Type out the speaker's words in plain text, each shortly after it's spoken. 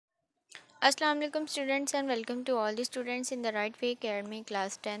Assalamu alaikum students and welcome to all the students in the Right Way Academy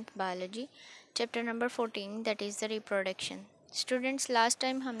class 10th biology chapter number 14 that is the reproduction. Students last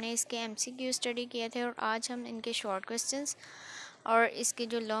time हमने इसके MCQ study किए थे और आज हम इनके short questions और इसके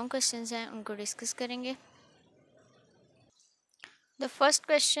जो लॉन्ग क्वेश्चंस हैं उनको डिस्कस करेंगे. The first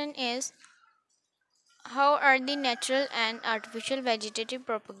question is, how are the natural and artificial vegetative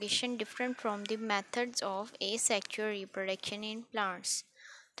propagation different from the methods of asexual reproduction in plants?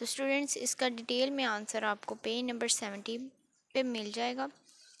 तो स्टूडेंट्स इसका डिटेल में आंसर आपको पेज नंबर 70 पे मिल जाएगा,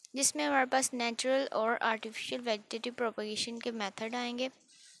 जिसमें हमारे पास नेचुरल और आर्टिफिशियल वेजिटेटिव प्रोपगेशन के मेथड आएंगे.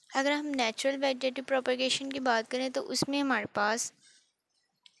 अगर हम नेचुरल वेजिटेटिव प्रोपगेशन की बात करें तो उसमें हमारे पास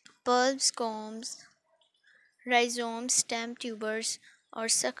पल्ब्स, कॉम्स, राइजोम्स, स्टेम, ट्यूबर्स और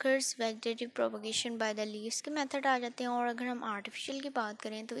suckers vegetative propagation by the leaves के मेथड आ जाते हैं. और अगर हम आर्टिफिशियल की बात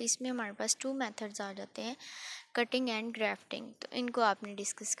करें तो इसमें हमारे पास 2 मेथड्स आ जाते हैं, कटिंग एंड ग्राफ्टिंग. तो इनको आपने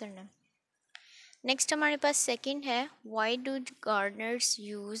डिस्कस करना है. नेक्स्ट हमारे पास सेकंड है, why do Gardner's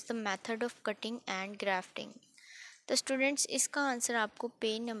use the method of cutting and grafting. तो स्टूडेंट्स इसका आंसर आपको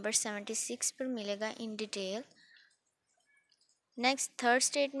पेज नंबर 76 पर मिलेगा in detail. Next third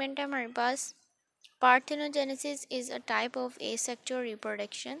statement है हमारे पास, parthenogenesis is a type of asexual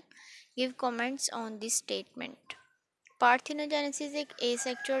reproduction. Give comments on this statement. Parthenogenesis एक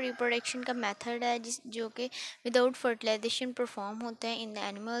asexual reproduction का method है जो कि विदाउट फर्टिलाइजेशन परफॉर्म होता है इन द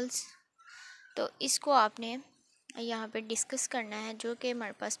एनिमल्स. तो इसको आपने यहाँ पे डिस्कस करना है, जो कि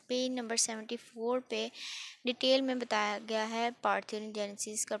हमारे पास पेज नंबर 74 पे डिटेल में बताया गया है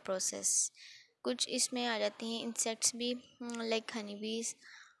पार्थिनोजेनेसिस का प्रोसेस. कुछ इसमें आ जाती हैं इंसेक्ट्स भी, लाइक हनी बीज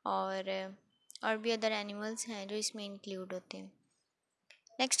और भी अदर एनिमल्स हैं जो इसमें इंक्लूड होते हैं.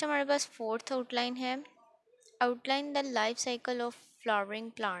 नेक्स्ट हमारे पास फोर्थ आउटलाइन है, outline the life cycle of flowering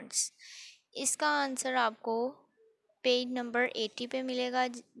plants. इसका आंसर आपको पेज नंबर 80 पे मिलेगा,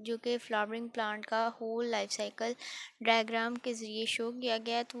 जो कि फ्लावरिंग प्लांट का होल लाइफ साइकिल डायग्राम के ज़रिए शो किया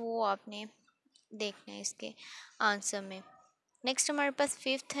गया है. तो वो आपने देखना है इसके आंसर में. नेक्स्ट हमारे पास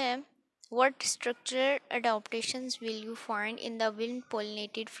फिफ्थ है, what structural अडॉप्टेशंस will you find in the wind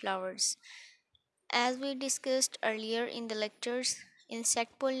pollinated flowers. As we discussed earlier in the lectures,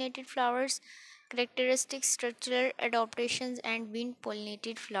 insect pollinated flowers, characteristic structural adaptations and wind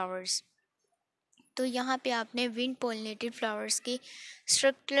pollinated flowers. तो यहाँ पे आपने विंड पोलिनेटेड फ्लावर्स की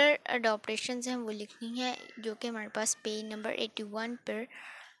structural अडॉप्टेशंस हैं वो लिखनी है, जो कि हमारे पास पेज नंबर 81 पर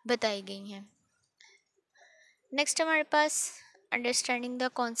बताई गई हैं. नेक्स्ट हमारे पास अंडरस्टैंडिंग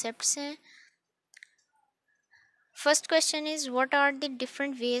द कॉन्सेप्ट्स हैं. First question is, what are the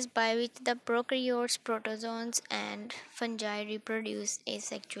different ways by which the prokaryotes, protozoans and fungi reproduce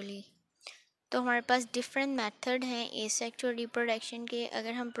asexually. तो हमारे पास डिफरेंट मेथड हैं एसेक्सुअल रिप्रोडक्शन के.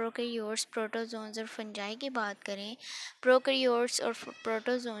 अगर हम प्रोकैरियोट्स, प्रोटोजोन्स और फंजाई की बात करें, प्रोकैरियोट्स और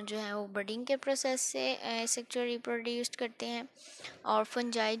प्रोटोजोन जो हैं वो बडिंग के प्रोसेस से एसेक्सुअल रिप्रोड्यूस करते हैं, और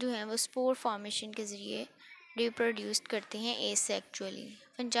फंजाई जो हैं वो स्पोर फॉर्मेशन के ज़रिए रिप्रोड्यूस करते हैं एसेक्सुअली.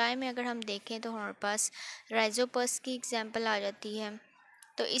 फंजाई में अगर हम देखें तो हमारे पास राइजोपस की एग्जांपल आ जाती है.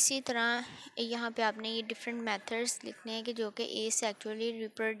 तो इसी तरह यहाँ पे आपने ये डिफरेंट मेथड्स लिखने हैं कि जो कि एसेक्सुअली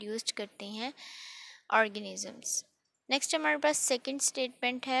रिप्रोड्यूस्ड करते हैं ऑर्गेनिजम्स. नेक्स्ट हमारे पास सेकंड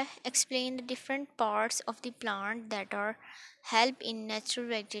स्टेटमेंट है, explain the different parts of the plant that are help in natural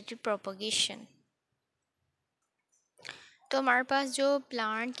vegetative propagation. तो हमारे पास जो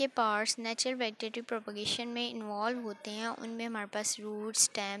प्लांट के पार्ट्स नेचुरल वेजिटेटिव प्रोपगेशन में इन्वॉल्व होते हैं उनमें हमारे पास रूट्स,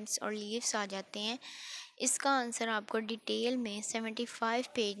 स्टेम्स और लीव्स आ जाते हैं. इसका आंसर आपको डिटेल में 75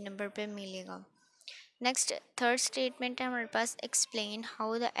 पेज नंबर पे मिलेगा. नेक्स्ट थर्ड स्टेटमेंट है हमारे पास, explain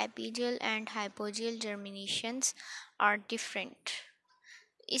how the एपिजियल and hypogeal जर्मिनेशंस are different.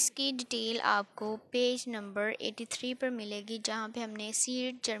 इसकी डिटेल आपको पेज नंबर 83 पर मिलेगी, जहाँ पे हमने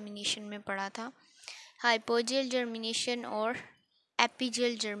सीड जर्मिनेशन में पढ़ा था. हाइपोजियल जर्मिनेशन और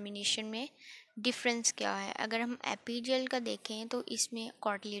एपिजियल जर्मिनेशन में डिफरेंस क्या है. अगर हम एपिजियल का देखें तो इसमें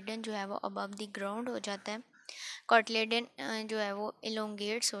कॉटिलेडन जो है वो अबव द ग्राउंड हो जाता है. कॉटिलेडन जो है वो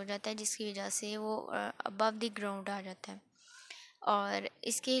एलोंगेट्स हो जाता है, जिसकी वजह से वो अबव द ग्राउंड आ जाता है. और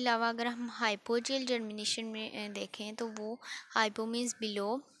इसके अलावा अगर हम हाइपोजियल जर्मिनेशन में देखें तो वो हाइपो मीन्स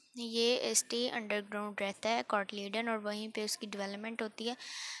बिलो, ये स्टे अंडरग्राउंड रहता है कॉटिलेडन, और वहीं पे उसकी डेवलपमेंट होती है.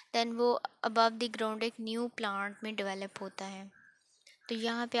 देन वो अबव द ग्राउंड एक न्यू प्लांट में डेवलप होता है. तो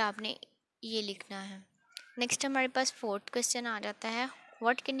यहाँ पे आपने ये लिखना है. नेक्स्ट हमारे पास फोर्थ क्वेश्चन आ जाता है,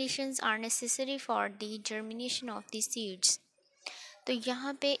 what conditions are necessary for the germination of the seeds. तो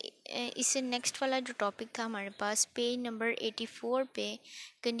यहाँ पे इससे नेक्स्ट वाला जो टॉपिक था हमारे पास पेज नंबर 84 पे,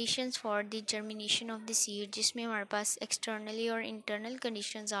 conditions for the germination of the seed, जिसमें हमारे पास एक्सटर्नली और इंटरनल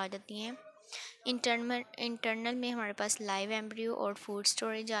कंडीशंस आ जाती हैं. इंटरनल में हमारे पास लाइव एम्ब्रियो और फूड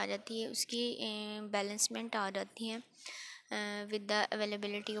स्टोरेज आ जाती है, उसकी बैलेंसमेंट आ जाती है with the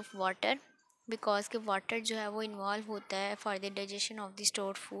availability of water, because के वाटर जो है वो इन्वॉल्व होता है for the digestion of the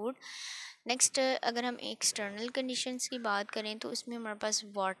stored food. Next, अगर हम एक्सटर्नल कंडीशंस की बात करें तो उसमें हमारे पास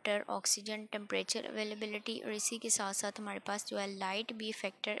वाटर, ऑक्सीजन, टेम्परेचर अवेलेबिलिटी, और इसी के साथ साथ हमारे पास जो है लाइट भी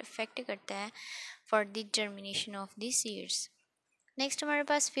इफेक्ट करता है for the germination of the seeds. Next हमारे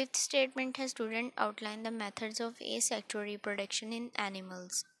पास फिफ्थ स्टेटमेंट है, student outline the methods of asexual reproduction in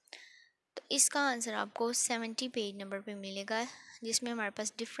animals. तो इसका आंसर आपको 70 पेज नंबर पे मिलेगा, जिसमें हमारे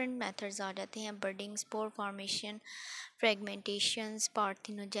पास डिफरेंट मेथड्स आ जाते हैं, बर्डिंग, स्पोर फॉर्मेशन, फ्रेगमेंटेशंस,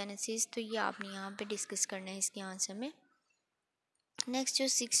 पार्थिनोजेनेसिस। तो ये आपने यहाँ पे डिस्कस करना है इसके आंसर में। नेक्स्ट जो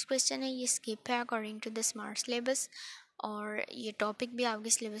सिक्स क्वेश्चन है ये स्किप है according to the smart syllabus, और ये टॉपिक भी आपके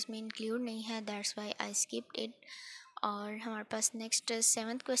सिलेबस में इंक्लूड नहीं है, that's why I skipped it. और हमारे पास नेक्स्ट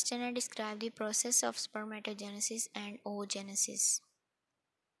सेवन्थ क्वेश्चन है, describe the process of spermatogenesis and oogenesis.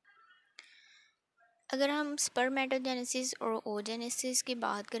 अगर हम स्पर्मेटोजेनेसिस और ओजेनेसिस की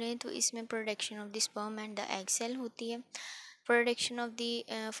बात करें तो इसमें production of the sperm and the egg cell होती है। Production of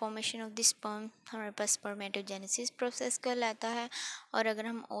the formation of the sperm हमारे पास स्पर्मेटोजेनेसिस प्रोसेस कहलाता है, और अगर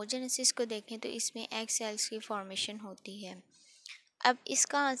हम ओजेनेसिस को देखें तो इसमें एग सेल्स की फॉर्मेशन होती है। अब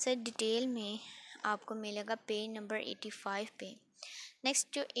इसका आंसर डिटेल में आपको मिलेगा पेज नंबर 85 पे। नेक्स्ट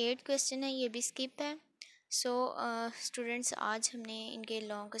जो 8 क्वेश्चन है ये भी स्किप है। सो स्टूडेंट्स, आज हमने इनके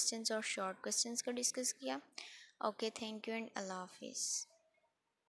लॉन्ग क्वेश्चंस और शॉर्ट क्वेश्चंस को डिस्कस किया। ओके, थैंक यू एंड अल्लाह हाफिज़।